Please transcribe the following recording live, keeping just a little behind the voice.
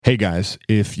Hey guys,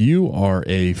 if you are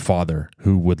a father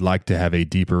who would like to have a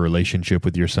deeper relationship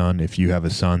with your son, if you have a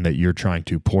son that you're trying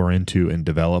to pour into and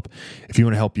develop, if you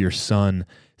want to help your son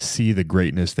see the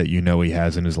greatness that you know he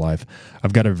has in his life,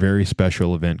 I've got a very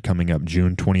special event coming up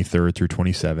June 23rd through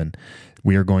 27th.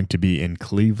 We are going to be in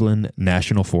Cleveland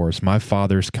National Forest. My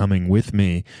father's coming with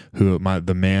me,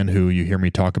 the man who you hear me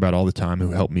talk about all the time,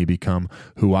 who helped me become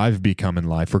who I've become in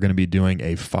life. We're going to be doing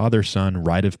a father-son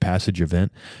rite of passage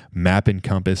event, map and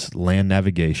compass, land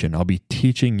navigation. I'll be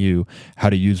teaching you how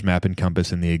to use map and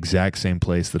compass in the exact same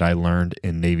place that I learned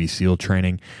in Navy SEAL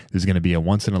training. This is going to be a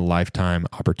once-in-a-lifetime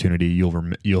opportunity.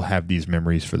 You'll have these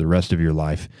memories for the rest of your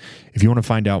life. If you want to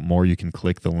find out more, you can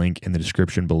click the link in the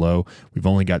description below. We've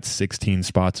only got 16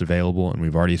 spots available, and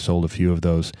we've already sold a few of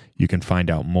those. You can find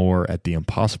out more at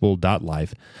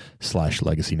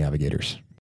theimpossible.life/legacy navigators.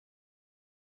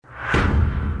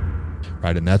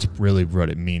 Right, and that's really what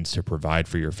it means to provide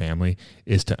for your family,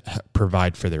 is to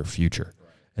provide for their future.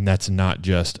 And that's not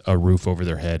just a roof over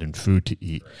their head and food to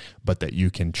eat, but that you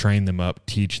can train them up,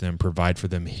 teach them, provide for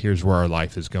them. Here's where our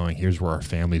life is going. Here's where our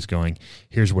family's going.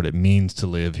 Here's what it means to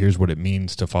live. Here's what it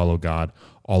means to follow God.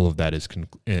 All of that is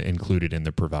included in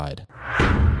the provide.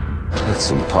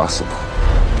 It's impossible.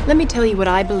 Let me tell you what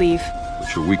I believe.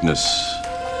 But your weakness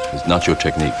is not your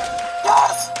technique.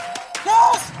 Yes!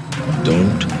 Yes!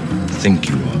 Don't think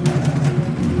you are.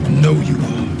 Know you are.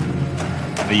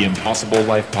 The Impossible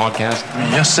Life Podcast. I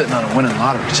mean, you're sitting on a winning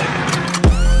lottery ticket.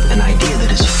 An idea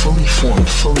that is fully formed,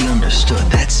 fully understood,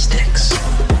 that sticks.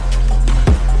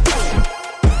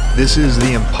 This is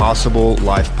the Impossible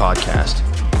Life Podcast,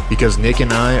 because Nick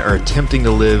and I are attempting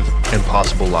to live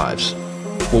impossible lives.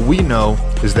 What we know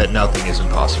is that nothing is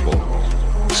impossible.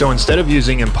 So instead of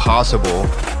using impossible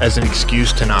as an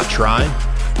excuse to not try,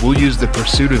 we'll use the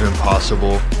pursuit of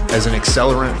impossible as an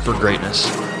accelerant for greatness.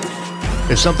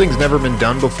 If something's never been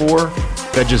done before,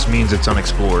 that just means it's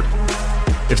unexplored.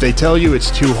 If they tell you it's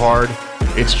too hard,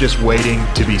 it's just waiting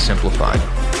to be simplified.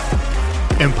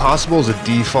 Impossible is a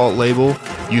default label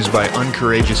used by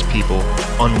uncourageous people,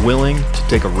 unwilling to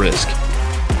take a risk.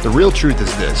 The real truth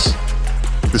is this: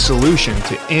 the solution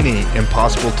to any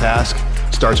impossible task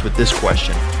starts with this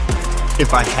question.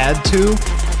 If I had to,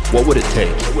 what would it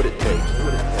take? What would it take?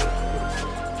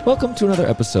 Welcome to another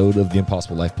episode of the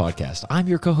Impossible Life Podcast. I'm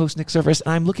your co-host, Nick Service,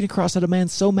 and I'm looking across at a man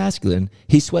so masculine,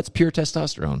 he sweats pure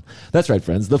testosterone. That's right,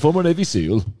 friends, the former Navy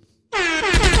SEAL,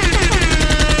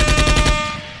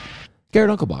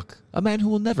 Garrett Unkelbach, a man who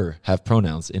will never have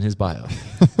pronouns in his bio.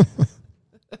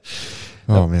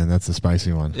 Oh man, that's a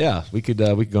spicy one. Yeah, we could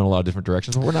go in a lot of different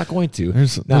directions, but we're not going to.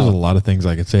 There's a lot of things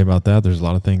I could say about that. There's a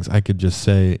lot of things I could just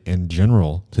say in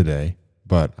general today,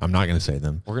 but I'm not going to say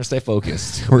them. We're going to stay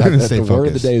focused. We're going to stay focused. The word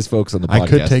of the day is focus on the podcast. I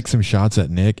could take some shots at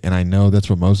Nick, and I know that's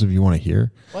what most of you want to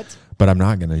hear. What? But I'm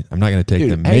not going to take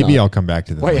them. Hang Maybe on. I'll come back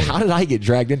to them. Wait, later. how did I get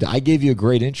dragged into? I gave you a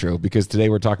great intro because today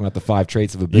we're talking about the 5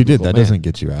 traits of a biblical You did. That man. doesn't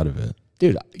get you out of it.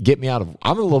 Dude, get me out of.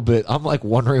 I'm like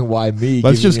wondering why me.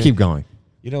 Let's just keep going.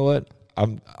 You know what?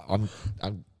 I'm.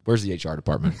 Where's the HR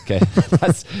department? Okay,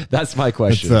 that's my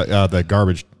question. It's the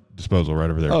garbage disposal right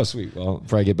over there. Oh, sweet. Well, I'll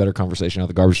probably get better conversation out of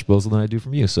the garbage disposal than I do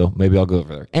from you, so maybe I'll go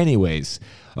over there. Anyways,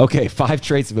 okay, 5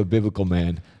 traits of a biblical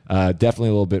man. Definitely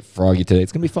a little bit froggy today.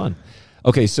 It's gonna be fun.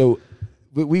 Okay, so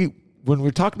when we're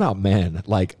talking about man,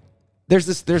 like. There's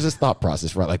this thought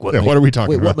process, right? Like, what are we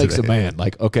talking about What makes today? a man?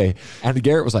 Like, okay. And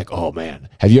Garrett was like, oh, man,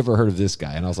 have you ever heard of this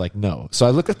guy? And I was like, no. So I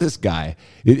looked at this guy.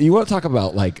 You want to talk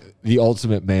about, like, the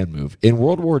ultimate man move. In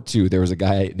World War II, there was a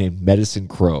guy named Medicine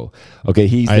Crow.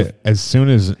 Okay, as soon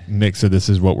as Nick said this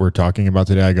is what we're talking about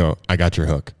today, I go, I got your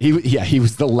hook. He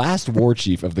was the last war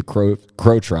chief of the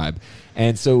Crow tribe.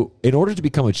 And so in order to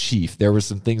become a chief, there were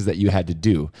some things that you had to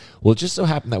do. Well, it just so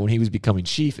happened that when he was becoming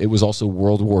chief, it was also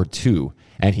World War II,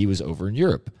 and he was over in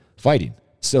Europe fighting.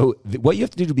 So what you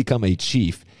have to do to become a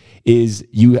chief is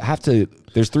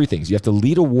there's 3 things. You have to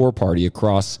lead a war party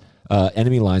across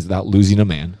enemy lines without losing a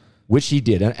man, which he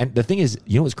did. And the thing is,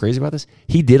 you know what's crazy about this?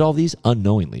 He did all these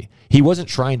unknowingly. He wasn't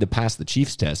trying to pass the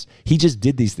chief's test. He just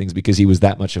did these things because he was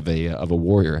that much of a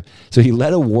warrior. So he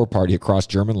led a war party across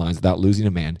German lines without losing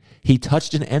a man. He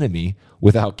touched an enemy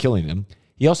without killing him.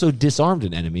 He also disarmed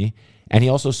an enemy, and he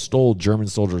also stole German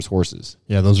soldiers' horses.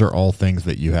 Yeah, those are all things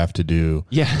that you have to do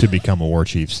to become a war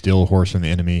chief. Steal a horse from the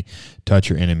enemy, touch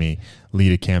your enemy,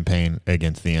 lead a campaign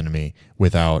against the enemy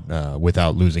without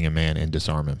losing a man, and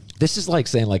disarm him. This is like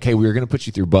saying, like, hey, we were going to put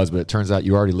you through Buzz, but it turns out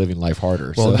you're already living life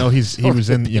harder. Well, no, he was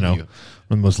in, one of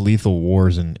the most lethal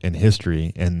wars in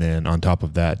history, and then on top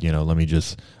of that, let me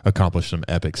just accomplish some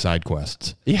epic side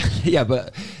quests. Yeah,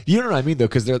 but you know what I mean, though,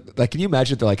 because they're like, can you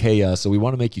imagine if they're like, hey, so we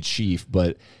want to make you chief,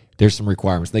 but there's some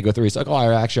requirements. They go through. He's like, oh,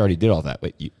 I actually already did all that.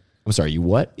 Wait, I'm sorry, you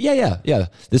what? Yeah.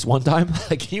 This one time,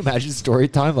 like, can you imagine story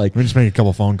time? Like, We just make a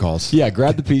couple phone calls. yeah,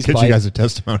 grab the peace Get pipe. you guys a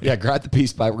testimony. Yeah, grab the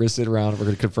peace pipe. We're going to sit around. We're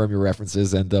going to confirm your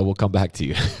references, and we'll come back to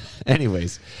you.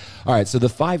 Anyways, all right, so the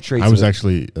 5 traits. I was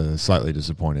actually slightly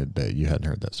disappointed that you hadn't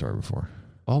heard that story before.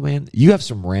 Oh, man, you have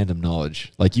some random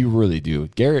knowledge. Like, you really do.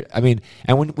 Garrett, I mean,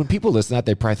 and when people listen to that,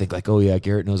 they probably think, like, oh, yeah,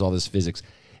 Garrett knows all this physics.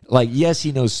 Like, yes,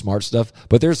 he knows smart stuff,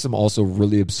 but there's some also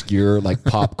really obscure, like,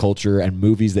 pop culture and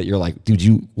movies that you're like,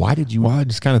 dude, why did you? Well, I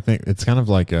just kind of think it's kind of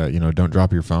like, don't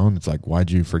drop your phone. It's like,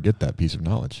 why'd you forget that piece of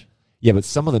knowledge? Yeah, but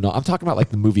some of the, I'm talking about,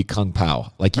 like, the movie Kung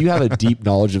Pao. Like, you have a deep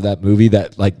knowledge of that movie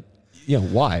that, like,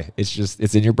 why? It's just,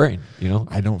 it's in your brain,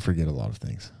 I don't forget a lot of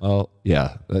things. Well,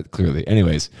 yeah, clearly.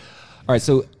 Anyways. All right,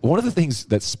 so one of the things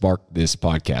that sparked this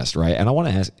podcast, right? And I want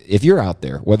to ask, if you're out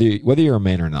there, whether you're a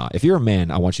man or not, if you're a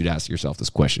man, I want you to ask yourself this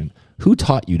question: who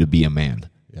taught you to be a man?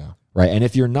 Yeah. Right. And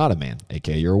if you're not a man,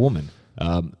 aka you're a woman,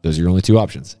 those are your only 2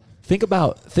 options. Think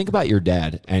about your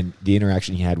dad and the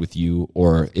interaction he had with you,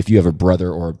 or if you have a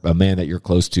brother or a man that you're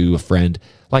close to, a friend.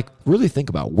 Like, really think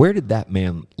about, where did that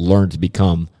man learn to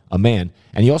become a man?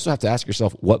 And you also have to ask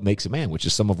yourself, what makes a man, which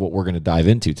is some of what we're going to dive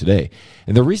into today.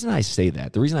 And the reason I say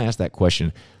that, the reason I ask that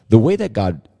question, the way that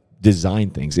God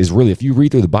designed things is really, if you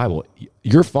read through the Bible,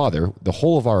 your father, the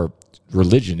whole of our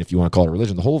religion, if you want to call it a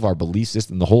religion, the whole of our belief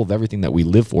system, the whole of everything that we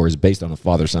live for is based on a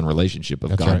father-son relationship of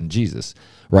That's God right. and Jesus,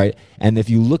 right? And if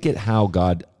you look at how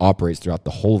God operates throughout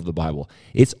the whole of the Bible,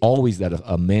 it's always that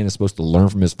a man is supposed to learn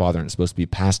from his father, and it's supposed to be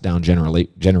passed down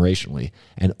generationally.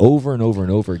 And over and over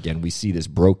and over again, we see this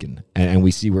broken, and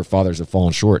we see where fathers have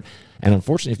fallen short. And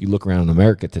unfortunately, if you look around in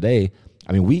America today,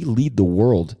 I mean, we lead the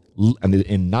world,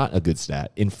 in not a good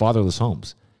stat, in fatherless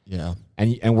homes. Yeah.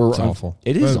 And we're It's awful.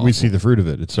 It is. But we see the fruit of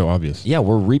it. It's so obvious. Yeah,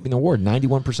 we're reaping the reward.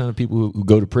 91% of people who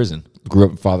go to prison grew up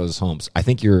in fatherless homes. I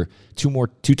think you're 2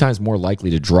 times more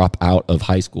likely to drop out of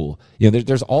high school.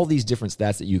 There's all these different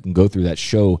stats that you can go through that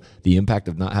show the impact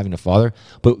of not having a father.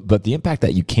 But the impact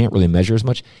that you can't really measure as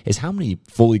much is how many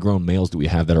fully grown males do we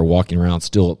have that are walking around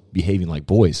still behaving like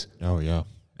boys. Oh, yeah.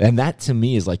 And that, to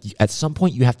me, is like, at some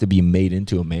point you have to be made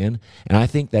into a man. And I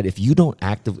think that if you don't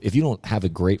have a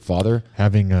great father,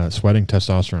 Having sweating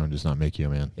testosterone does not make you a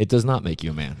man. it does not make you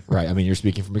a man, right? I mean, you're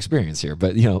speaking from experience here,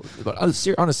 but but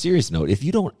on a serious note, if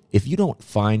you don't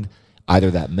find either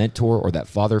that mentor or that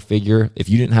father figure, if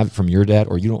you didn't have it from your dad,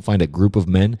 or you don't find a group of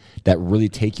men that really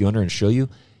take you under and show you,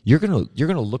 you're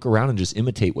gonna look around and just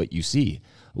imitate what you see.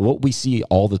 What we see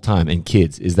all the time in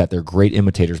kids is that they're great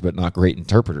imitators but not great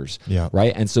interpreters. Yeah.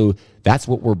 Right. And so that's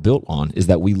what we're built on, is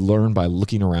that we learn by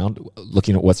looking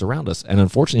at what's around us. And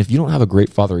unfortunately, if you don't have a great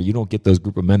father, you don't get those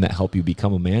group of men that help you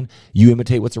become a man, you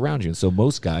imitate what's around you. And so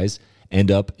most guys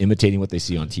end up imitating what they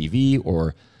see on TV,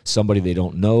 or somebody they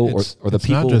don't know, or the it's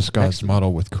people. not just next God's to them.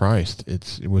 model with Christ.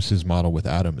 It was his model with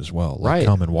Adam as well. Like, Right.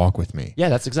 come and walk with me. Yeah,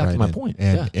 that's exactly my And- point.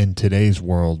 And Yeah. in today's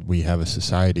world, we have a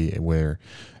society where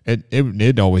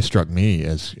it always struck me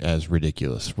as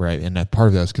ridiculous, right? And that part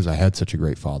of that is because I had such a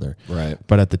great father. Right.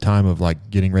 But at the time of like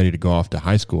getting ready to go off to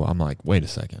high school, I'm like, wait a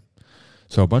second.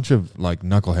 So a bunch of like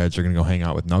knuckleheads are going to go hang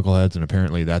out with knuckleheads, and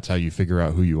apparently that's how you figure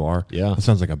out who you are. Yeah. That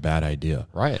sounds like a bad idea.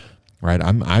 Right. Right.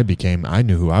 I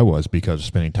knew who I was because of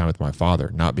spending time with my father,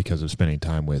 not because of spending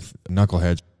time with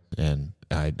knuckleheads. And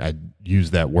I use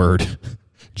that word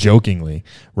jokingly,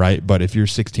 right? But if you're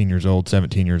 16 years old,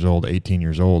 17 years old, 18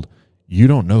 years old, you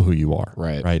don't know who you are.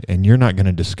 Right. Right. And you're not going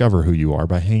to discover who you are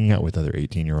by hanging out with other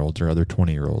 18-year-olds or other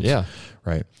 20-year-olds. Yeah.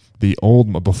 Right. The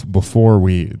old, before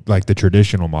we, like the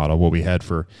traditional model, what we had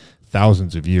for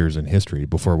thousands of years in history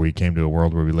before we came to a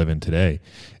world where we live in today,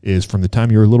 is from the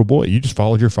time you were a little boy, you just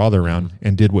followed your father around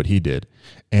and did what he did.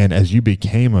 And as you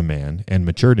became a man and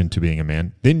matured into being a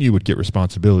man, then you would get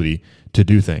responsibility to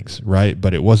do things, right?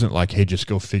 But it wasn't like, hey, just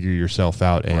go figure yourself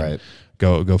out and Right.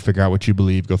 go figure out what you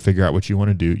believe, go figure out what you want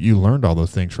to do. You learned all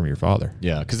those things from your father.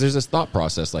 Yeah, because there's this thought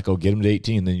process like, oh, get them to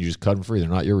 18, and then you just cut them free. They're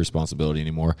not your responsibility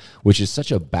anymore, which is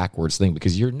such a backwards thing,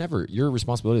 because your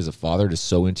responsibility as a father to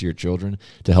sow into your children,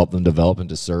 to help them develop and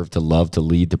to serve, to love, to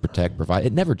lead, to protect, provide.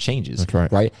 It never changes. That's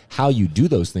right. Right? How you do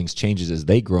those things changes as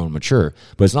they grow and mature,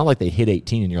 but it's not like they hit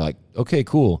 18 and you're like, okay,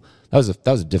 cool. That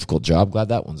was a difficult job. Glad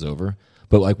that one's over.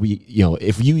 But like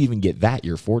if you even get that,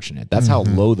 you're fortunate. That's how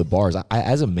low the bar is. I,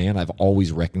 as a man, I've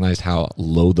always recognized how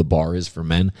low the bar is for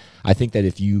men. I think that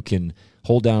if you can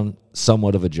hold down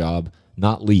somewhat of a job,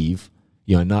 not leave,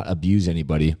 not abuse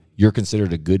anybody, you're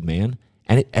considered a good man.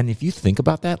 And if you think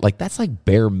about that, like that's like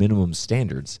bare minimum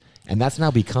standards. And that's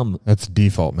now become That's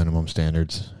default minimum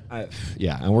standards.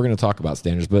 yeah, and we're going to talk about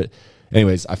standards, but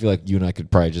Anyways, I feel like you and I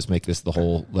could probably just make this the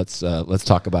whole. Let's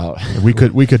talk about. We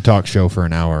could talk show for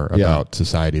an hour about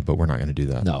society, but we're not going to do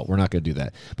that. No, we're not going to do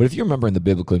that. But if you remember in the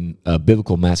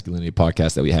biblical masculinity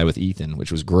podcast that we had with Ethan,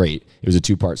 which was great, it was a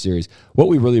 2-part series. What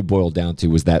we really boiled down to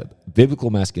was that biblical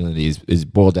masculinity is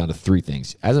boiled down to 3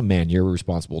 things. As a man, you're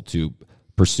responsible to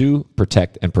pursue,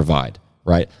 protect, and provide.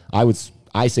 Right?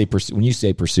 I say pursue. When you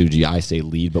say pursue, G, I say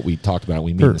lead, but we talked about it.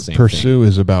 We mean the same thing. Pursue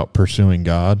is about pursuing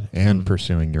God and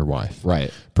pursuing your wife.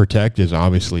 Right. Protect is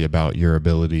obviously about your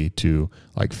ability to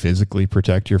like physically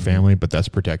protect your family, but that's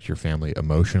protect your family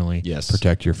emotionally. Yes.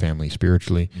 Protect your family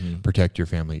spiritually. Protect your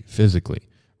family physically.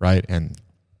 Right. And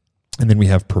then we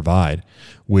have provide,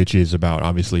 which is about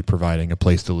obviously providing a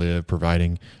place to live,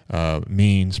 providing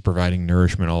means, providing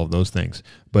nourishment, all of those things.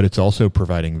 But it's also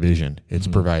providing vision. It's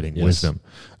providing wisdom.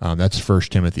 That's 1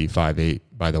 Timothy 5:8,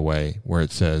 by the way, where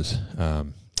it says, a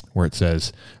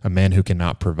man who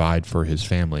cannot provide for his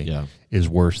family is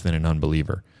worse than an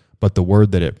unbeliever. But the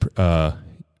word that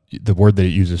it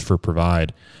uses for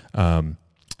provide in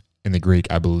the Greek,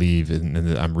 I believe,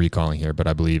 and I'm recalling here, but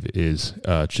I believe is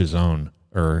chizon.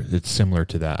 Or it's similar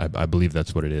to that. I believe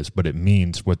that's what it is. But it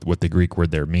means what the Greek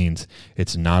word there means.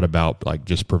 It's not about like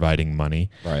just providing money.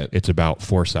 Right. It's about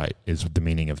foresight is the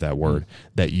meaning of that word,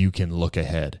 that you can look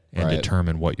ahead and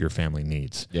determine what your family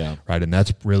needs. Yeah. Right. And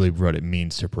that's really what it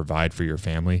means to provide for your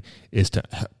family, is to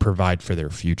provide for their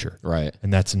future. Right.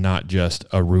 And that's not just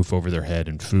a roof over their head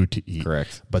and food to eat.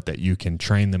 Correct. But that you can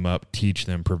train them up, teach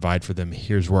them, provide for them.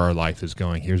 Here's where our life is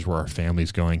going. Here's where our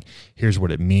family's going. Here's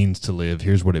what it means to live.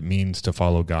 Here's what it means to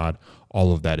follow God.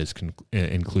 All of that is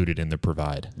included in the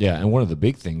provide. Yeah, and one of the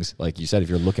big things, like you said, if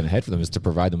you're looking ahead for them, is to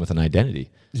provide them with an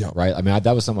identity. Yeah. Right? I mean,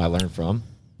 that was something I learned from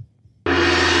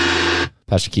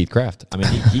Pastor Keith Kraft. I mean,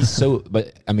 he's so,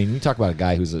 but I mean, you talk about a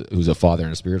guy who's a father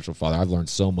and a spiritual father. I've learned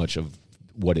so much of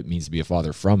what it means to be a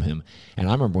father from him. And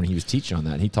I remember when he was teaching on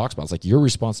that, and he talks about, it's like your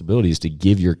responsibility is to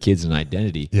give your kids an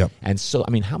identity. Yep. And so, I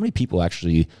mean, how many people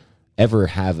actually ever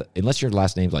have, unless your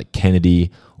last name's like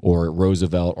Kennedy or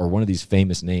Roosevelt or one of these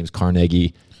famous names,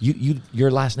 Carnegie,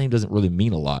 your last name doesn't really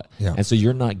mean a lot. Yeah. And so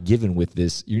you're not given with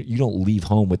this, you don't leave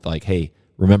home with like, hey,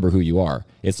 remember who you are.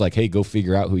 It's like, hey, go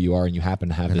figure out who you are, and you happen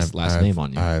to have this last name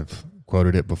on you. I've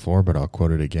quoted it before, but I'll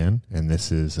quote it again. And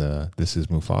this is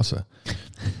Mufasa.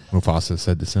 Mufasa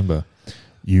said to Simba,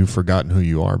 "You've forgotten who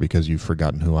you are because you've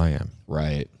forgotten who I am."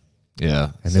 Right.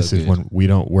 Yeah. And this is when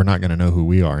we're not going to know who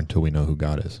we are until we know who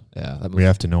God is. Yeah. We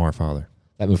have to know our Father.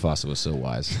 That Mufasa was so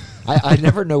wise. I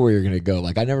never know where you're going to go.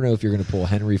 Like, I never know if you're going to pull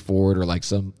Henry Ford or like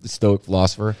some Stoic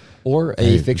philosopher or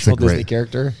a fictional Disney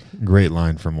character. Great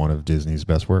line from one of Disney's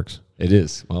best works. It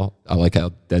is. Well, I like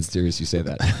how dead serious you say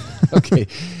that. Okay.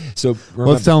 So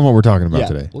let's tell them what we're talking about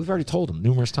today. Well, we've already told them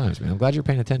numerous times, man. I'm glad you're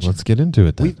paying attention. Let's get into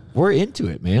it then. We're into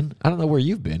it, man. I don't know where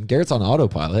you've been. Garrett's on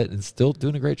autopilot and still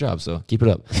doing a great job, so keep it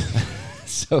up.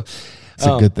 So it's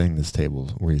a good thing this table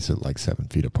where you sit like 7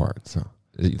 feet apart. So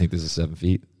you think this is 7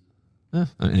 feet?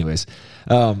 Anyways,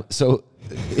 so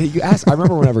you asked. I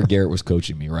remember whenever Garrett was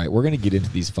coaching me. Right, we're going to get into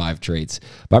these 5 traits.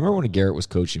 But I remember when Garrett was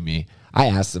coaching me, I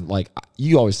asked him, like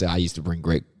you always say, I used to bring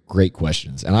great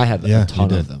questions, and I had a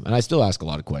ton of them, and I still ask a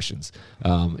lot of questions.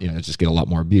 Just get a lot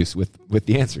more abuse with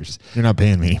the answers. You're not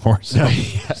paying me anymore, so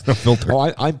there's no filter.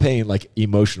 Oh, I'm paying like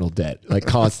emotional debt, like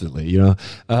constantly.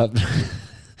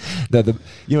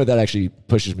 That actually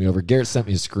pushes me over. Garrett sent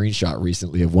me a screenshot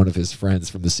recently of one of his friends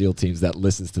from the SEAL teams that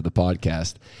listens to the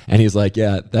podcast, and he's like,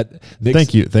 "Yeah, that."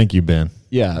 Thank you, Ben.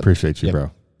 Yeah, appreciate you,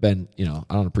 bro. Ben, I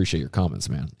don't appreciate your comments,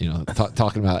 man.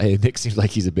 Talking about, hey, Nick seems like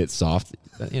he's a bit soft.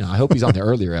 I hope he's on the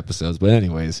earlier episodes. But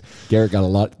anyways, Garrett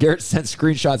sent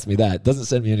screenshots to me that doesn't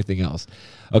send me anything else.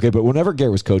 Okay, but whenever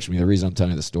Garrett was coaching me, the reason I'm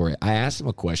telling you the story, I asked him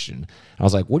a question. I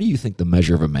was like, "What do you think the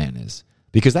measure of a man is?"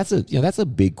 Because that's a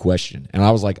big question. And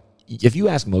I was like, if you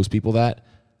ask most people that,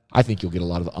 I think you'll get a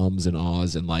lot of ums and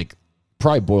ahs and like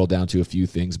probably boil down to a few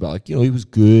things about like, he was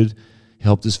good,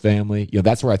 helped his family.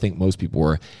 That's where I think most people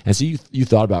were. And so you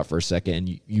thought about it for a second,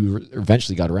 and you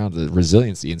eventually got around to the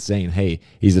resiliency and saying, hey,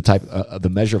 he's the type, the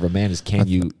measure of a man is, can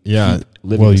you keep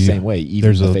living the same way?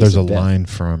 Even there's a line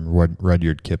from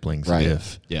Rudyard Kipling's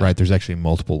If, right? There's actually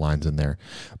multiple lines in there,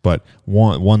 but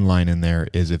one line in there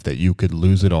is if that you could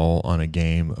lose it all on a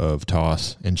game of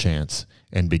toss and chance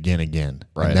and begin again.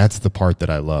 Right. And that's the part that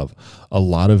I love. A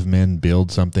lot of men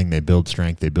build something, they build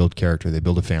strength, they build character, they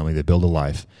build a family, they build a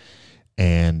life.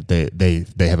 and they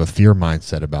have a fear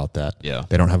mindset about that. Yeah.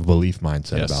 They don't have a belief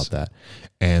mindset Yes. about that.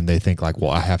 And they think like, well,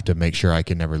 I have to make sure I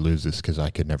can never lose this because I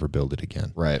could never build it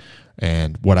again. Right.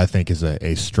 And what I think is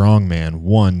a strong man,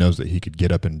 one, knows that he could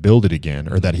get up and build it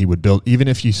again, or that he would build, even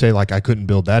if you say like, I couldn't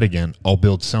build that again, I'll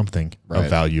build something Right. of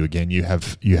value again.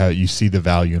 You see the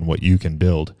value in what you can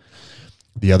build.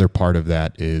 The other part of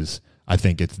that is, I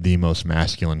think it's the most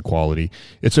masculine quality.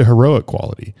 It's a heroic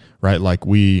quality, right? Like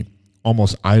we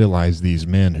almost idolize these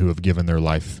men who have given their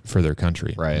life for their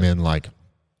country. Right. Men like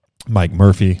Mike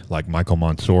Murphy, like Michael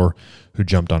Mansour, who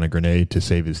jumped on a grenade to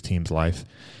save his team's life.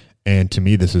 And to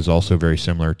me, this is also very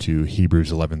similar to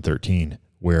Hebrews 11:13,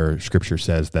 where Scripture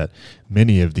says that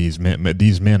many of these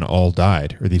men all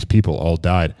died, or these people all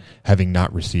died, having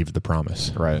not received the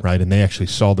promise. Right. Right, and they actually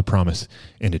saw the promise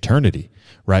in eternity.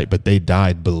 Right, but they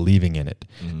died believing in it.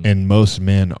 Mm-hmm. And most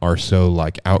men are so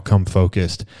like outcome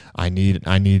focused. I need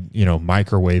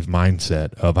microwave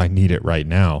mindset of I need it right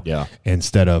now. Yeah.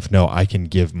 Instead of no, I can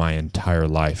give my entire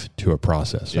life to a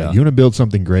process. Right? Yeah. You want to build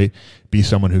something great, be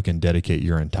someone who can dedicate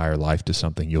your entire life to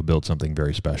something. You'll build something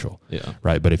very special. Yeah.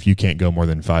 Right. But if you can't go more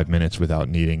than 5 minutes without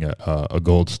needing a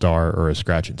gold star or a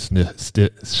scratch and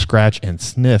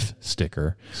sniff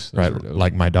sticker, right,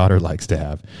 like my daughter likes to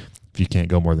have. If you can't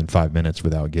go more than 5 minutes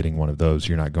without getting one of those,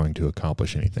 you're not going to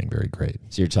accomplish anything very great.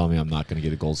 So you're telling me I'm not going to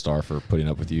get a gold star for putting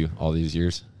up with you all these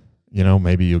years?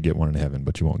 Maybe you'll get one in heaven,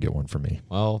 but you won't get one from me.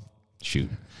 Well, shoot.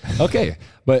 Okay.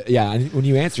 But yeah, when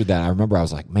you answered that, I remember I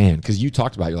was like, man, because you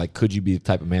talked about, you're like, could you be the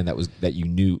type of man that you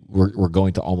knew were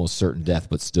going to almost certain death,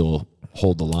 but still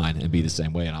hold the line and be the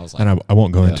same way? And I was like, and I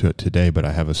won't go into it today, but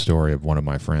I have a story of one of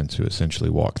my friends who essentially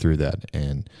walked through that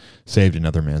and saved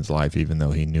another man's life, even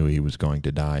though he knew he was going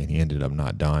to die, and he ended up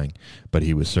not dying, but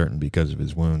he was certain because of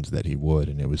his wounds that he would,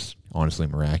 and it was honestly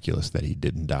miraculous that he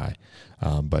didn't die.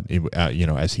 But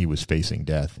as he was facing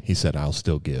death, he said, "I'll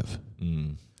still give."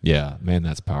 Yeah, man,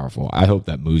 that's powerful. I hope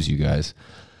that moves you guys.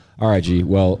 All right, G.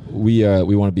 Well, we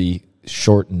want to be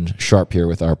short and sharp here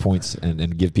with our points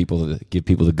and give people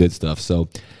the good stuff. So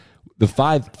the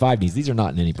five needs, these are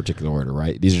not in any particular order,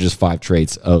 right? These are just 5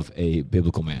 traits of a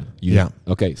biblical man. Yeah.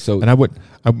 Okay. So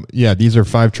these are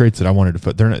 5 traits that I wanted to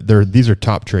put. These are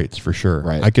top traits for sure.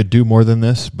 Right. I could do more than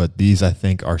this, but these I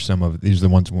think are these are the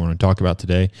ones we want to talk about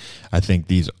today. I think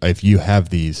if you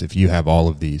have all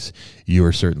of these, you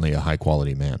are certainly a high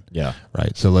quality man. Yeah.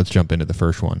 Right. So let's jump into the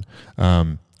first one.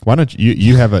 Why don't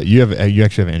you actually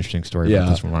have an interesting story about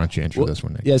this one? Why don't you intro this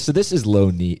one, Nick? Yeah. So this is low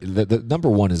need. The number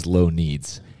one is low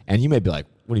needs. And you may be like,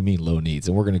 what do you mean low needs?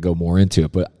 And we're going to go more into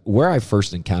it. But where I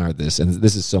first encountered this, and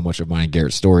this is so much of mine and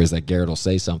Garrett's story, is that Garrett will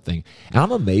say something. And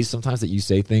I'm amazed sometimes that you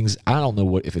say things. I don't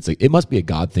know if it's it must be a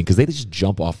God thing, because they just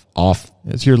jump off.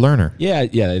 It's your learner. Yeah,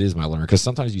 it is my learner, because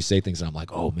sometimes you say things and I'm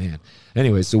like, oh, man.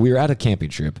 Anyway, so we were at a camping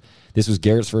trip. This was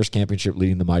Garrett's first camping trip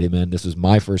leading the Mighty Men. This was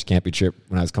my first camping trip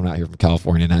when I was coming out here from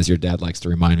California. And as your dad likes to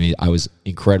remind me, I was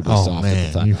incredibly soft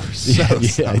at the time. You were so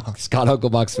soft. Scott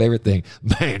Huckelbach's favorite thing.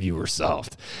 Man, you were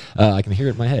soft. I can hear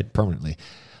it in my head permanently.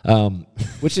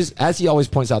 Which is, as he always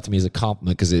points out to me, is a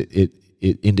compliment, because it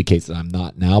indicates that I'm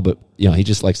not now, but he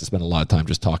just likes to spend a lot of time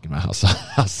just talking about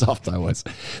how soft I was.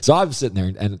 So I'm sitting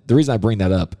there, and the reason I bring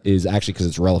that up is actually because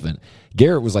it's relevant.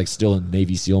 Garrett was like still in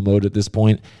Navy SEAL mode at this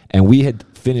point, and we had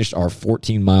finished our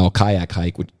 14-mile kayak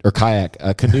hike,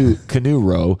 canoe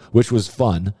row, which was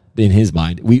fun in his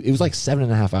mind. It was like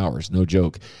 7.5 hours, no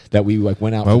joke, that we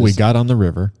went out. Well, we got on the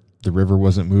river. The river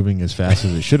wasn't moving as fast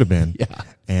as it should have been. Yeah.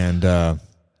 And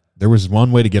there was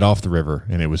one way to get off the river,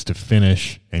 and it was to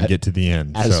finish and get to the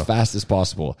end as fast as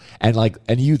possible. And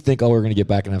you think, we're going to get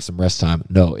back and have some rest time.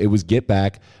 No, it was get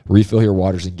back, refill your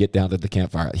waters, and get down to the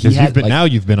campfire. Now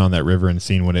you've been on that river and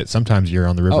seen when sometimes you're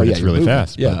on the river and it's really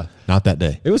fast. Yeah. But not that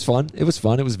day. It was fun. It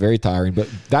was very tiring, but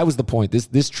that was the point.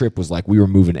 This trip was like we were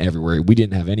moving everywhere. We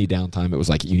didn't have any downtime. It was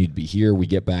like, you need to be here. We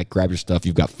get back, grab your stuff.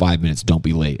 You've got 5 minutes. Don't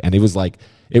be late. And it was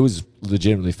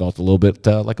legitimately felt a little bit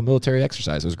like a military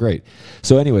exercise. It was great.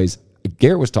 So anyways,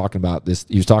 Garrett was talking about this.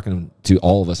 He was talking to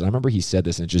all of us. And I remember he said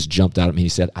this, and it just jumped out at me. He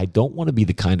said, I don't want to be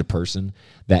the kind of person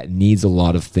that needs a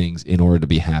lot of things in order to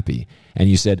be happy. And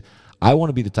you said, I want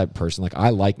to be the type of person, I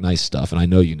like nice stuff, and I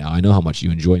know you now. I know how much you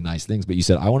enjoy nice things, but you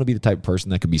said, I want to be the type of person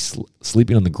that could be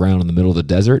sleeping on the ground in the middle of the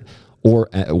desert or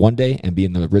one day and be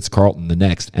in the Ritz-Carlton the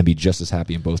next and be just as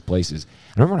happy in both places.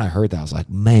 And I remember when I heard that, I was like,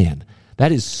 man,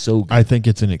 that is so good. I think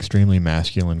it's an extremely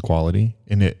masculine quality.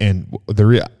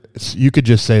 You could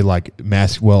just say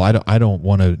well, I don't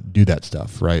want to do that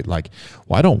stuff, right?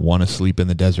 I don't want to sleep in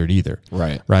the desert either.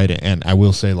 Right. Right. And I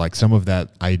will say some of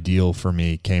that ideal for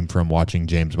me came from watching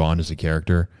James Bond as a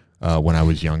character. when I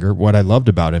was younger. What I loved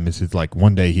about him is it's like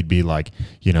one day he'd be like,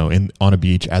 on a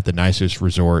beach at the nicest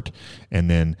resort, and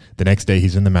then the next day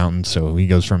he's in the mountains, so he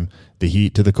goes from the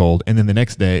heat to the cold, and then the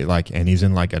next day and he's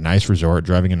in like a nice resort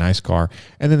driving a nice car,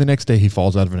 and then the next day he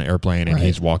falls out of an airplane and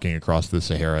he's walking across the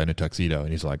Sahara in a tuxedo,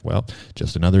 and he's like, well,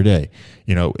 just another day.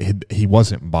 He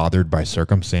wasn't bothered by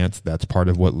circumstance. That's part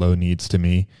of what low needs to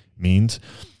me means.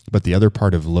 But the other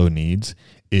part of low needs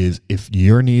is if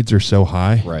your needs are so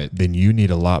high, then you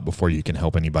need a lot before you can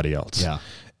help anybody else. Yeah.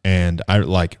 And I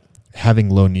like having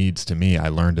low needs to me, I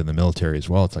learned in the military as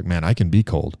well. It's like, man, I can be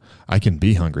cold. I can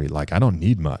be hungry. Like, I don't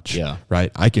need much. Yeah.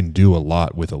 Right. I can do a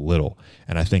lot with a little.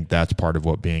 And I think that's part of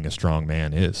what being a strong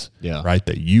man is. Yeah. Right.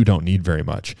 That you don't need very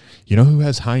much. You know who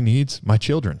has high needs? My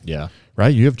children. Yeah.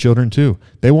 Right. You have children too.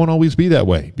 They won't always be that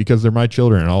way because they're my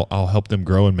children, and I'll help them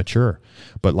grow and mature.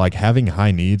 But like having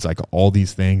high needs, like all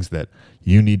these things that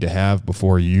you need to have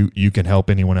before you can help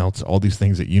anyone else, all these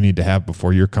things that you need to have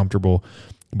before you're comfortable,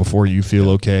 before you feel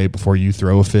okay, before you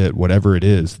throw a fit, whatever it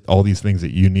is, all these things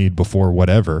that you need before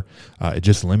whatever, it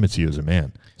just limits you as a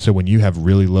man. So when you have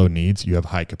really low needs, you have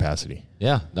high capacity.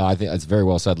 Yeah, no, I think that's very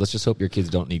well said. Let's just hope your kids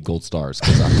don't need gold stars,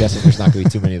 because I'm guessing there's not going to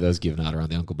be too many of those given out around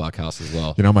the Uncle Buck house as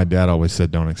well. My dad always said,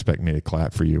 don't expect me to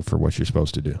clap for you for what you're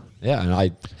supposed to do. Yeah, and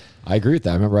I agree with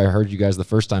that. I remember I heard you guys the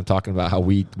first time talking about how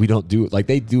we don't do it. Like,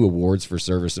 they do awards for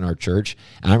service in our church,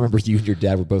 and I remember you and your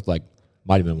dad were both like,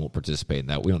 Mighty Men won't participate in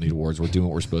that. We don't need awards. We're doing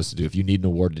what we're supposed to do. If you need an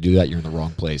award to do that, you're in the wrong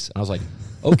place. And I was like,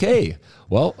 okay,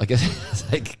 well, I guess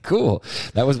it's like, cool.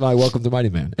 That was my welcome to Mighty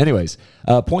Man. Anyways,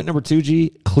 point number 2,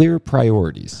 G, clear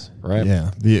priorities, right?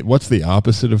 Yeah. What's the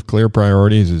opposite of clear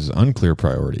priorities is unclear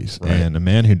priorities. Right. And a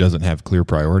man who doesn't have clear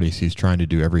priorities, he's trying to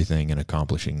do everything and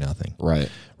accomplishing nothing.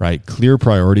 Right. Right. Clear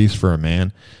priorities for a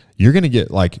man, you're going to get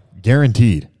like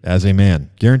guaranteed as a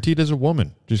man, guaranteed as a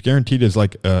woman, just guaranteed as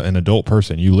like an adult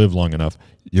person. You live long enough,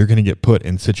 you're going to get put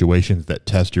in situations that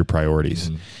test your priorities.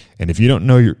 Mm-hmm. And if you don't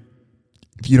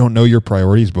know your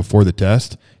priorities before the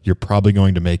test, you're probably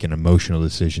going to make an emotional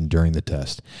decision during the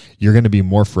test. You're going to be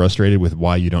more frustrated with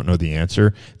why you don't know the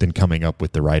answer than coming up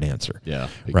with the right answer. Yeah.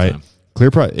 Right. Time.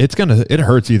 It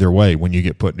hurts either way when you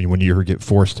get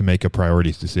forced to make a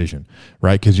priorities decision,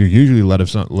 right? Because you're usually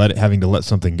having to let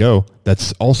something go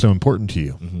that's also important to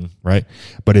you, mm-hmm. right?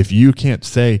 But if you can't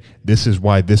say this is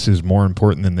why this is more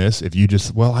important than this, if you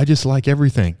I just like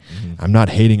everything. Mm-hmm. I'm not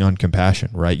hating on compassion,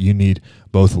 right? You need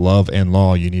both love and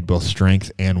law. You need both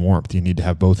strength and warmth. You need to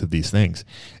have both of these things.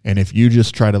 And if you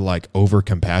just try to like over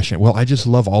compassion, I just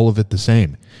love all of it the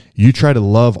same. You try to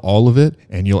love all of it,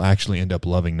 and you'll actually end up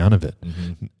loving none of it.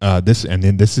 Mm-hmm.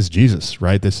 This is Jesus,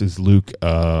 right? This is Luke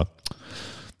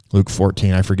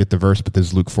 14. I forget the verse, but this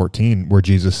is Luke 14, where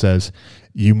Jesus says,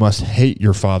 "You must hate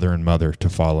your father and mother to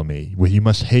follow me. You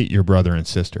must hate your brother and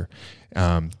sister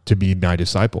to be my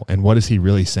disciple." And what is he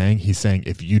really saying? He's saying,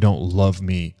 if you don't love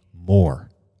me more,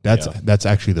 that's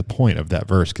actually the point of that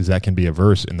verse, because that can be a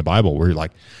verse in the Bible where you're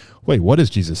like, wait, what is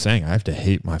Jesus saying? I have to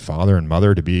hate my father and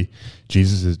mother to be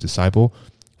Jesus' disciple?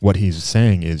 What he's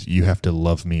saying is you have to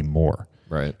love me more.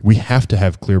 Right. We have to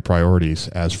have clear priorities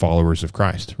as followers of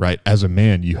Christ, right? As a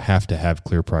man, you have to have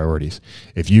clear priorities.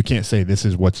 If you can't say, this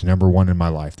is what's number 1 in my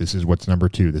life, this is what's number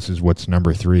 2, this is what's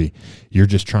number 3, you're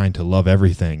just trying to love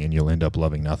everything, and you'll end up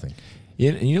loving nothing.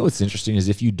 Yeah, and you know what's interesting is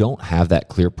if you don't have that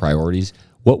clear priorities,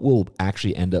 what will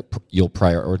actually you'll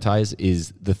prioritize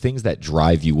is the things that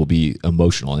drive you will be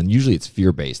emotional, and usually it's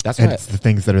fear-based. That's it's the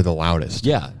things that are the loudest.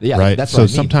 Yeah, right. That's so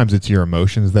sometimes it's your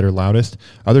emotions that are loudest.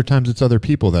 Other times it's other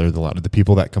people that are the loudest. The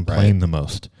people that complain the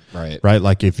most. Right.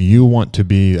 Like if you want to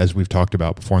be, as we've talked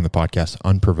about before in the podcast,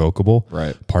 unprovocable.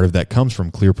 Right. Part of that comes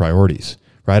from clear priorities.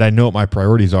 Right. I know what my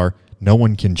priorities are. No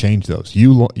one can change those.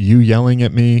 You yelling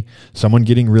at me, someone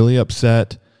getting really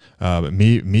upset.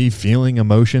 Me feeling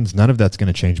emotions, none of that's going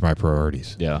to change my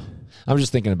priorities. Yeah. I'm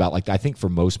just thinking about, I think for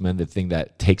most men, the thing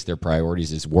that takes their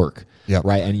priorities is work. Yep.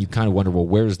 Right. And you kind of wonder, well,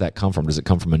 where does that come from? Does it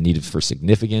come from a need for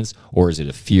significance, or is it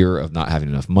a fear of not having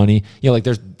enough money?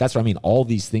 That's what I mean. All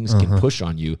these things can push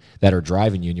on you that are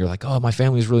driving you, and you're like, oh, my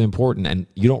family is really important. And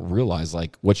you don't realize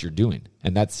what you're doing.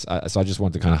 And that's, so I just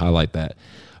wanted to kind of highlight that.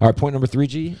 All right. Point number 3,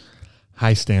 G.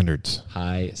 High standards.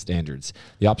 High standards.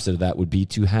 The opposite of that would be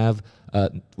to have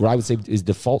what I would say is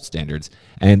default standards.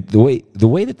 And the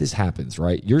way that this happens,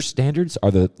 right? Your standards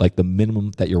are the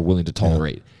minimum that you're willing to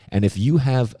tolerate. Yeah. And if you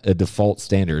have a default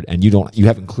standard and you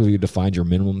haven't clearly defined your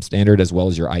minimum standard as well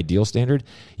as your ideal standard,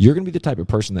 you're going to be the type of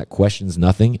person that questions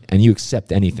nothing and you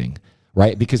accept anything,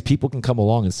 right? Because people can come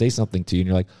along and say something to you and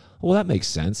you're like, well, that makes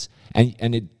sense.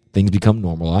 And things become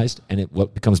normalized, and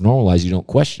what becomes normalized, you don't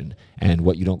question. And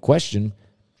what you don't question,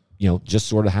 just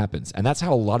sort of happens. And that's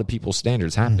how a lot of people's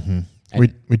standards happen. Mm-hmm.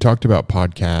 We talked about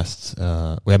podcasts.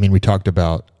 We talked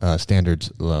about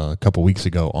standards a couple weeks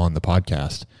ago on the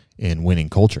podcast in Winning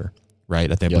Culture,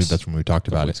 right? I believe that's when we talked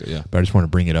about it. Yeah. But I just want to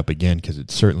bring it up again because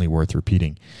it's certainly worth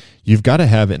repeating. You've got to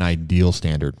have an ideal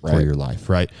standard for your life,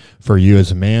 right? For you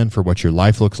as a man, for what your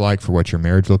life looks like, for what your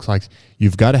marriage looks like,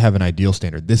 you've got to have an ideal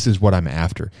standard. This is what I'm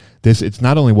after. It's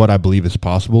not only what I believe is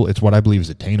possible, it's what I believe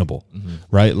is attainable,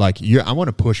 right? Like I want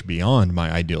to push beyond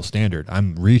my ideal standard.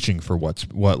 I'm reaching for what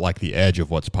the edge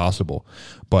of what's possible,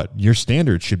 but your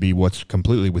standard should be what's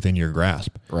completely within your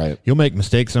grasp. Right. You'll make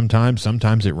mistakes sometimes.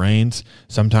 Sometimes it rains.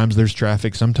 Sometimes there's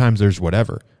traffic. Sometimes there's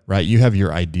whatever. Right, you have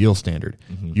your ideal standard.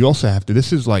 You also have to.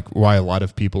 This is like why a lot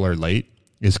of people are late,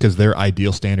 is because their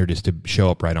ideal standard is to show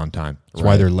up right on time. That's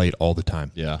why they're late all the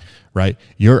time. Yeah, right.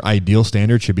 Your ideal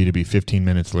standard should be to be 15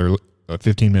 minutes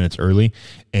early,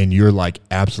 and your like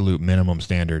absolute minimum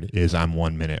standard is I'm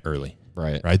 1 minute early.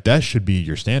 Right. That should be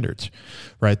your standards,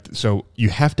 right? So you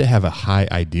have to have a high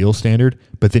ideal standard,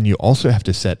 but then you also have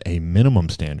to set a minimum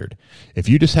standard. If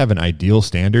you just have an ideal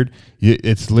standard,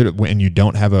 it's literally when you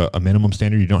don't have a minimum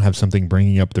standard, you don't have something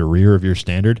bringing up the rear of your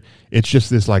standard. It's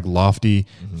just this like lofty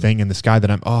thing in the sky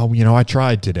that I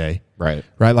tried today. Right.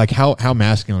 Like how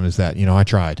masculine is that? I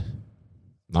tried.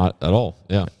 Not at all.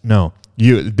 Yeah. No.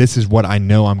 This is what I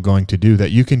know I'm going to do that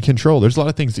you can control. There's a lot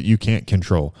of things that you can't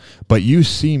control, but you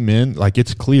see men, like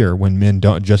it's clear when men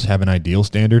don't just have an ideal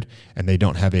standard and they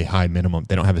don't have a high minimum,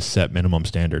 they don't have a set minimum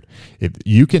standard. If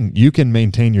you can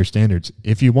maintain your standards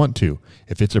if you want to,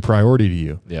 if it's a priority to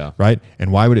you. Yeah. Right.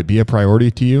 And why would it be a priority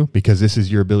to you? Because this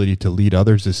is your ability to lead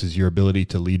others. This is your ability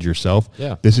to lead yourself.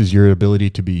 Yeah. This is your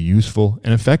ability to be useful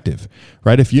and effective.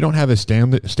 Right. If you don't have a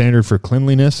standard for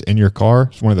cleanliness in your car,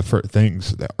 it's one of the first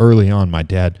things that early on my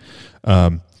dad,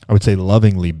 I would say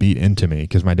lovingly beat into me,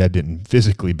 because my dad didn't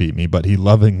physically beat me, but he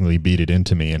lovingly beat it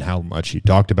into me, and how much he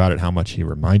talked about it, how much he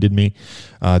reminded me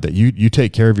that you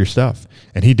take care of your stuff.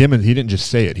 And he didn't just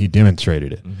say it, he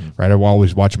demonstrated it, right? I've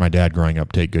always watched my dad growing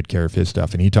up take good care of his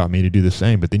stuff, and he taught me to do the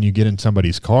same. But then you get in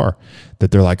somebody's car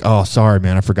that they're like, oh, sorry,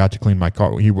 man, I forgot to clean my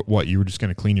car. You were just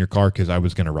going to clean your car because I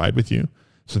was going to ride with you?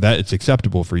 So that it's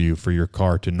acceptable for you for your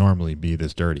car to normally be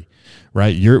this dirty,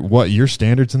 right? Your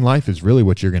standards in life is really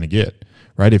what you're going to get,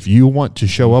 right? If you want to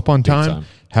show up on time,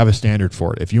 have a standard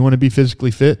for it. If you want to be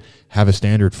physically fit, have a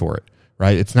standard for it,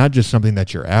 right? It's not just something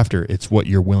that you're after, it's what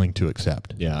you're willing to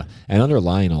accept. Yeah. And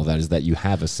underlying all that is that you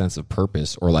have a sense of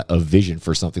purpose or like a vision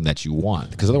for something that you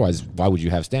want. Because otherwise, why would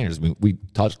you have standards? We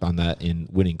touched on that in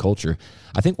Winning Culture.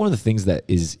 I think one of the things that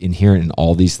is inherent in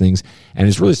all these things, and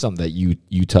it's really something that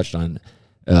you touched on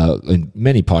in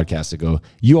many podcasts ago,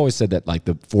 you always said that like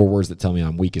the 4 words that tell me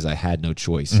I'm weak is I had no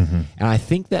choice. And I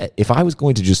think that if I was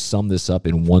going to just sum this up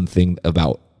in one thing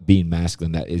about being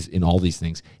masculine that is in all these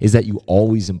things, is that you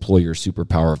always employ your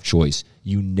superpower of choice.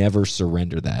 You never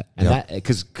surrender that. And that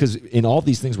because in all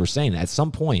these things we're saying, at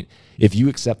some point, if you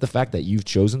accept the fact that you've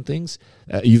chosen things,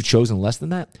 you've chosen less than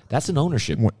that, that's an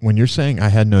ownership. When you're saying I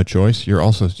had no choice, you're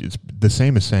also, it's the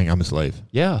same as saying I'm a slave.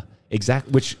 Yeah.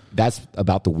 Exactly, which that's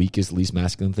about the weakest, least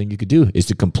masculine thing you could do, is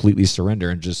to completely surrender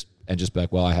and just be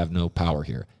like, well, I have no power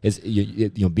here. It's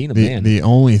being a man. The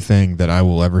only thing that I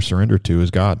will ever surrender to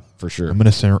is God. For sure. I'm going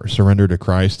to surrender to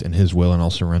Christ and His will, and I'll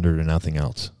surrender to nothing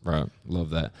else. Right.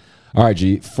 Love that. All right,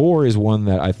 G. 4 is one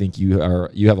that I think you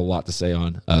have a lot to say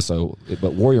on.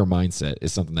 But warrior mindset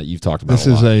is something that you've talked about.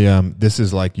 This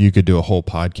is like you could do a whole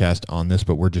podcast on this,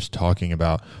 but we're just talking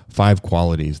about 5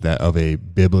 qualities that of a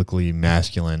biblically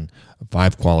masculine,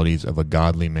 5 qualities of a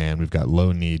godly man. We've got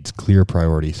low needs, clear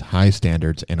priorities, high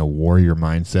standards, and a warrior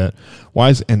mindset.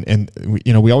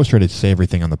 We always try to say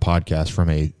everything on the podcast from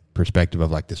a perspective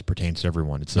of like this pertains to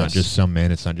everyone. It's not just some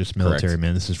men. It's not just military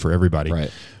men. This is for everybody.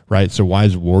 Right. So why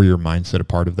is warrior mindset a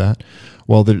part of that?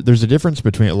 Well, there's a difference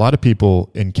between, a lot of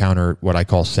people encounter what I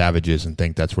call savages and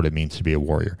think that's what it means to be a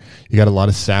warrior. You got a lot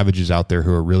of savages out there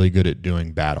who are really good at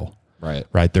doing battle.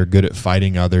 Right. They're good at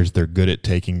fighting others. They're good at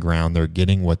taking ground. They're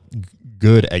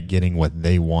good at getting what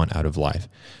they want out of life.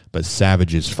 But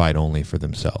savages fight only for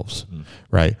themselves.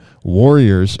 Right.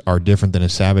 Warriors are different than a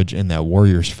savage in that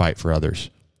warriors fight for others.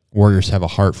 Warriors have a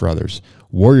heart for others.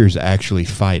 Warriors actually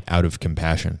fight out of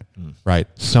compassion, right?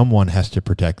 Someone has to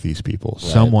protect these people. Right.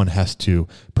 Someone has to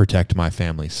protect my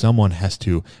family. Someone has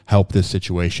to help this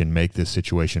situation, make this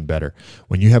situation better.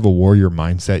 When you have a warrior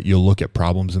mindset, you'll look at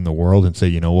problems in the world and say,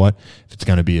 you know what? If it's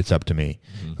going to be, it's up to me.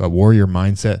 A warrior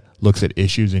mindset looks at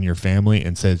issues in your family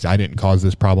and says, I didn't cause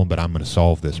this problem, but I'm going to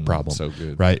solve this problem. So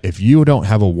good. Right? If you don't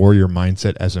have a warrior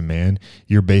mindset as a man,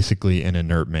 you're basically an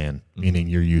inert man, meaning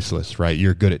you're useless, right?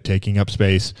 You're good at taking up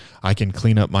space. I can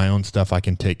clean up my own stuff. I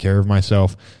can take care of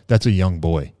myself. That's a young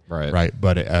boy. Right.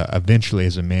 But eventually,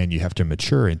 as a man, you have to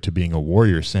mature into being a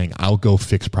warrior, saying, I'll go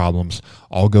fix problems.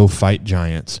 I'll go fight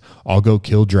giants. I'll go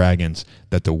kill dragons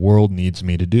that the world needs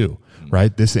me to do.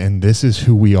 Right. This is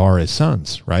who we are as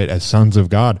sons, right? As sons of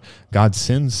God. God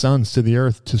sends sons to the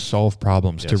earth to solve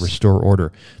problems, to restore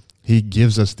order. He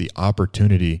gives us the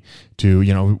opportunity to,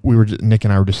 Nick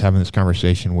and I were just having this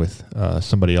conversation with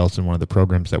somebody else in one of the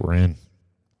programs that we're in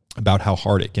about how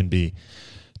hard it can be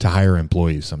to hire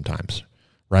employees sometimes,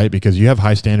 right? Because you have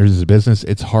high standards as a business,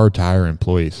 it's hard to hire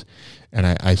employees. And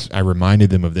I reminded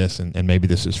them of this, and maybe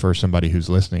this is for somebody who's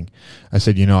listening. I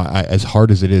said, as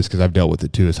hard as it is, because I've dealt with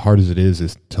it too, as hard as it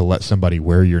is to let somebody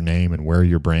wear your name and wear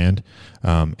your brand,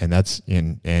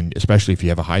 and especially if you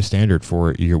have a high standard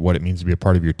for what it means to be a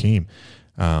part of your team,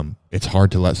 it's hard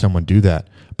to let someone do that.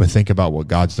 But think about what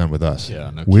God's done with us.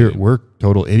 Yeah, no we're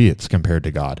total idiots compared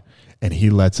to God. And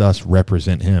he lets us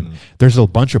represent him. There's a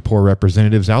bunch of poor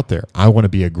representatives out there. I want to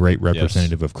be a great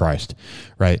representative of Christ,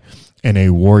 right? And a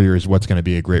warrior is what's going to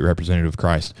be a great representative of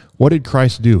Christ. What did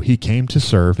Christ do? He came to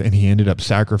serve, and he ended up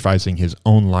sacrificing his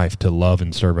own life to love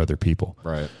and serve other people.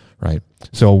 Right.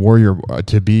 So a warrior,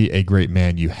 to be a great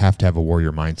man, you have to have a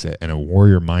warrior mindset. And a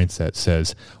warrior mindset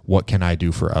says, what can I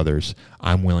do for others?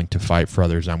 I'm willing to fight for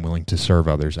others. I'm willing to serve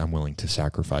others. I'm willing to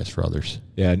sacrifice for others.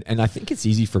 Yeah, and I think it's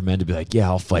easy for men to be like, yeah,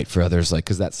 I'll fight for others,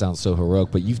 because that sounds so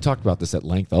heroic. But you've talked about this at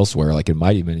length elsewhere, like in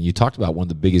Mighty Men. And you talked about one of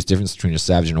the biggest differences between a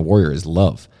savage and a warrior is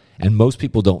love. And most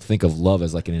people don't think of love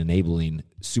as like an enabling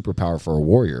superpower for a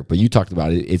warrior. But you talked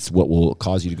about it. It's what will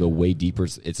cause you to go way deeper.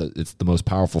 It's the most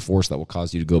powerful force that will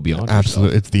cause you to go beyond Absolutely.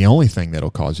 yourself. It's the only thing that'll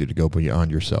cause you to go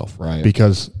beyond yourself. Right.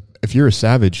 Because if you're a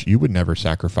savage, you would never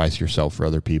sacrifice yourself for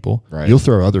other people. Right. You'll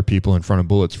throw other people in front of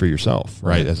bullets for yourself,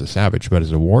 right, as a savage. But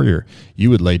as a warrior, you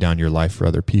would lay down your life for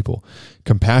other people.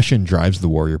 Compassion drives the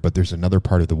warrior, but there's another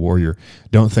part of the warrior.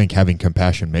 Don't think having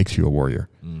compassion makes you a warrior,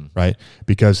 right?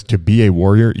 Because to be a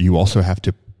warrior, you also have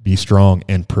to be strong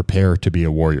and prepare to be a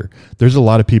warrior. There's a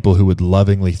lot of people who would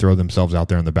lovingly throw themselves out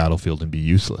there on the battlefield and be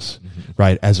useless,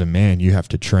 right? As a man, you have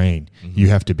to train. You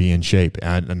have to be in shape,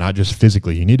 and not just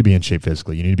physically. You need to be in shape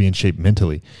physically. You need to be in shape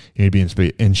mentally. You need to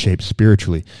be in shape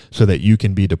spiritually so that you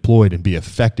can be deployed and be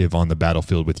effective on the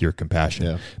battlefield with your compassion.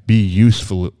 Yeah. Be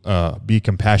useful, be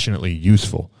compassionately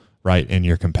useful, right, in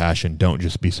your compassion. Don't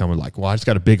just be someone like, well, I just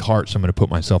got a big heart, so I'm going to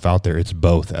put myself out there. It's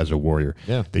both as a warrior,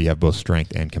 that you have both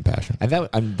strength and compassion. And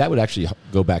that would actually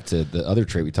go back to the other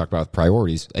trait we talked about with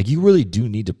priorities. Like, you really do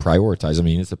need to prioritize. I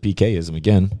mean, it's a PKism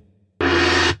again.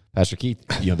 Pastor Keith,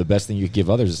 the best thing you could give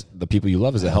others, the people you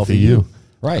love, is a healthy you.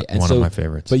 Right. And one of my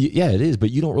favorites. But it is.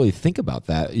 But you don't really think about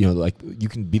that. Like, you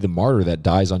can be the martyr that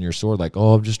dies on your sword. Like,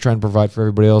 oh, I'm just trying to provide for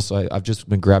everybody else. I've just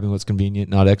been grabbing what's convenient,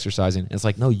 not exercising. And it's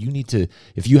like, no, you need to,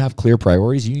 if you have clear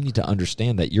priorities, you need to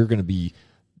understand that you're going to be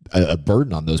a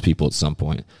burden on those people at some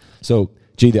point. So,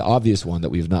 the obvious one that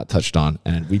we've not touched on,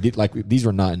 and we did, these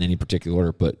were not in any particular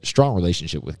order, but strong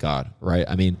relationship with God, right?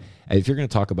 I mean, if you're going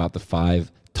to talk about the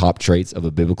 5 top traits of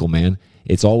a biblical man,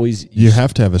 it's always you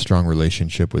have to have a strong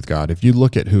relationship with God. If you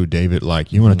look at who David,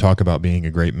 you want to talk about being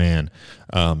a great man,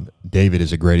 David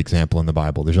is a great example in the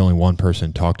Bible. There's only one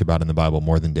person talked about in the Bible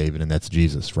more than David, and that's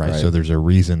Jesus, right? So there's a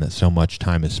reason that so much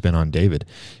time is spent on David.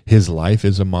 His life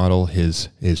is a model, his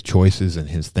choices and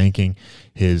his thinking,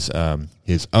 his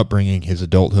upbringing, his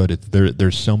adulthood.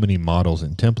 There's so many models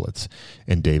and templates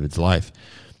in David's life.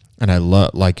 And I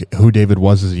love who David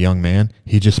was as a young man.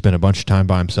 He just spent a bunch of time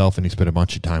by himself, and he spent a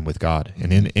bunch of time with God.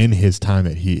 And in his time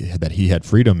that he had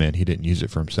freedom in, he didn't use it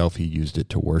for himself. He used it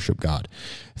to worship God.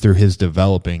 Through his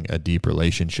developing a deep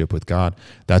relationship with God,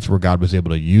 that's where God was able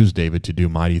to use David to do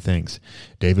mighty things.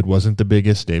 David wasn't the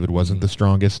biggest. David wasn't the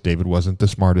strongest. David wasn't the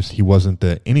smartest. He wasn't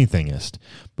the anythingest.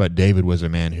 But David was a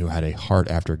man who had a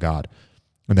heart after God.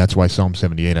 And that's why Psalm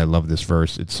 78, I love this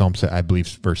verse. It's I believe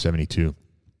verse 72.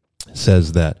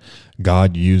 Says that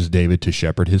God used David to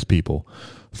shepherd his people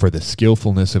for the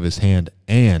skillfulness of his hand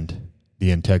and the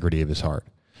integrity of his heart.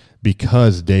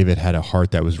 Because David had a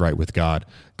heart that was right with God,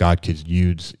 God could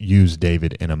use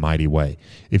David in a mighty way.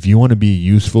 If you want to be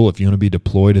useful, if you want to be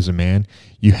deployed as a man,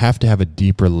 you have to have a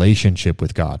deep relationship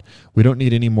with God. We don't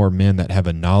need any more men that have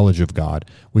a knowledge of God.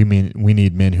 We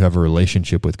need men who have a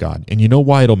relationship with God. And you know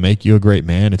why it'll make you a great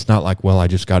man? It's not like, well, I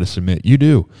just got to submit. You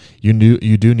do.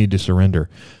 You do need to surrender.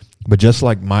 But just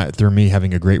like through me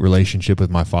having a great relationship with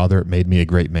my father, it made me a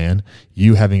great man.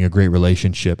 You having a great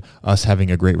relationship, us having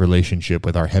a great relationship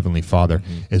with our Heavenly Father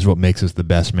is what makes us the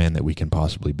best man that we can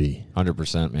possibly be.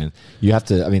 100%, man. You have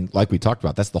to, like we talked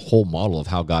about, that's the whole model of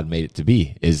how God made it to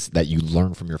be, is that you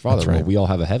learn from your Father. That's right. Well, we all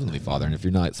have a Heavenly Father, and if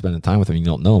you're not spending time with Him, you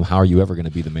don't know Him, how are you ever going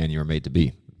to be the man you were made to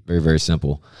be? Very, very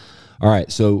simple. All right,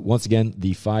 so once again,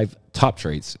 the 5 top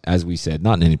traits, as we said,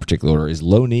 not in any particular order, is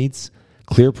low needs,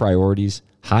 clear priorities,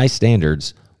 high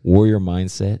standards, warrior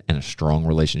mindset, and a strong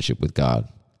relationship with God.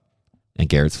 And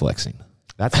Garrett's flexing.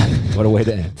 That's what a way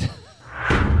to end.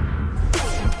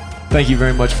 Thank you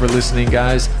very much for listening,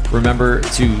 guys. Remember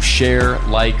to share,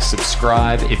 like,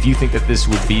 subscribe. If you think that this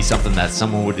would be something that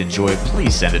someone would enjoy,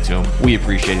 please send it to them. We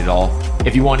appreciate it all.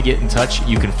 If you want to get in touch,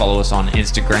 you can follow us on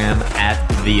Instagram at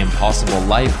The Impossible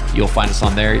Life. You'll find us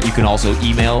on there. You can also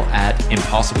email at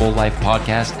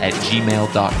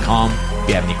impossiblelifepodcast@gmail.com. If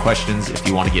you have any questions, if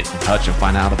you want to get in touch and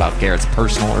find out about Garrett's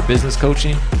personal or business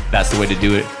coaching, that's the way to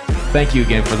do it. Thank you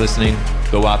again for listening.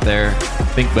 Go out there,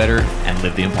 think better, and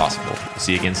live the impossible.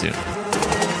 See you again soon.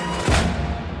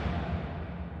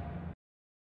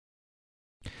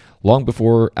 Long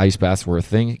before ice baths were a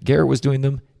thing, Garrett was doing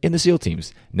them in the SEAL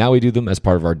teams. Now we do them as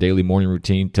part of our daily morning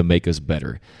routine to make us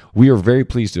better. We are very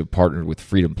pleased to have partnered with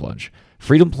Freedom Plunge.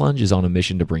 Freedom Plunge is on a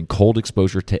mission to bring cold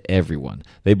exposure to everyone.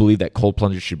 They believe that cold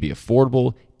plunges should be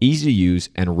affordable, easy to use,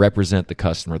 and represent the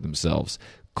customer themselves.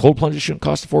 Cold plunges shouldn't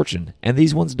cost a fortune, and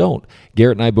these ones don't.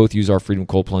 Garrett and I both use our Freedom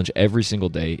Cold Plunge every single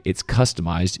day. It's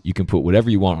customized. You can put whatever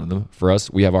you want on them. For us,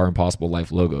 we have our Impossible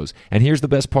Life logos. And here's the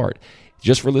best part.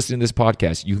 Just for listening to this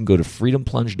podcast, you can go to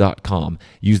freedomplunge.com,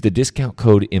 use the discount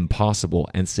code IMPOSSIBLE,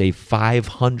 and save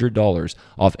 $500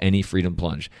 off any Freedom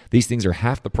Plunge. These things are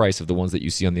half the price of the ones that you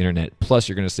see on the internet, plus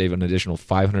you're going to save an additional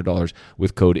 $500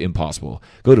 with code IMPOSSIBLE.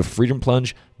 Go to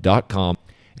freedomplunge.com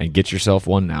and get yourself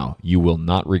one now. You will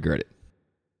not regret it.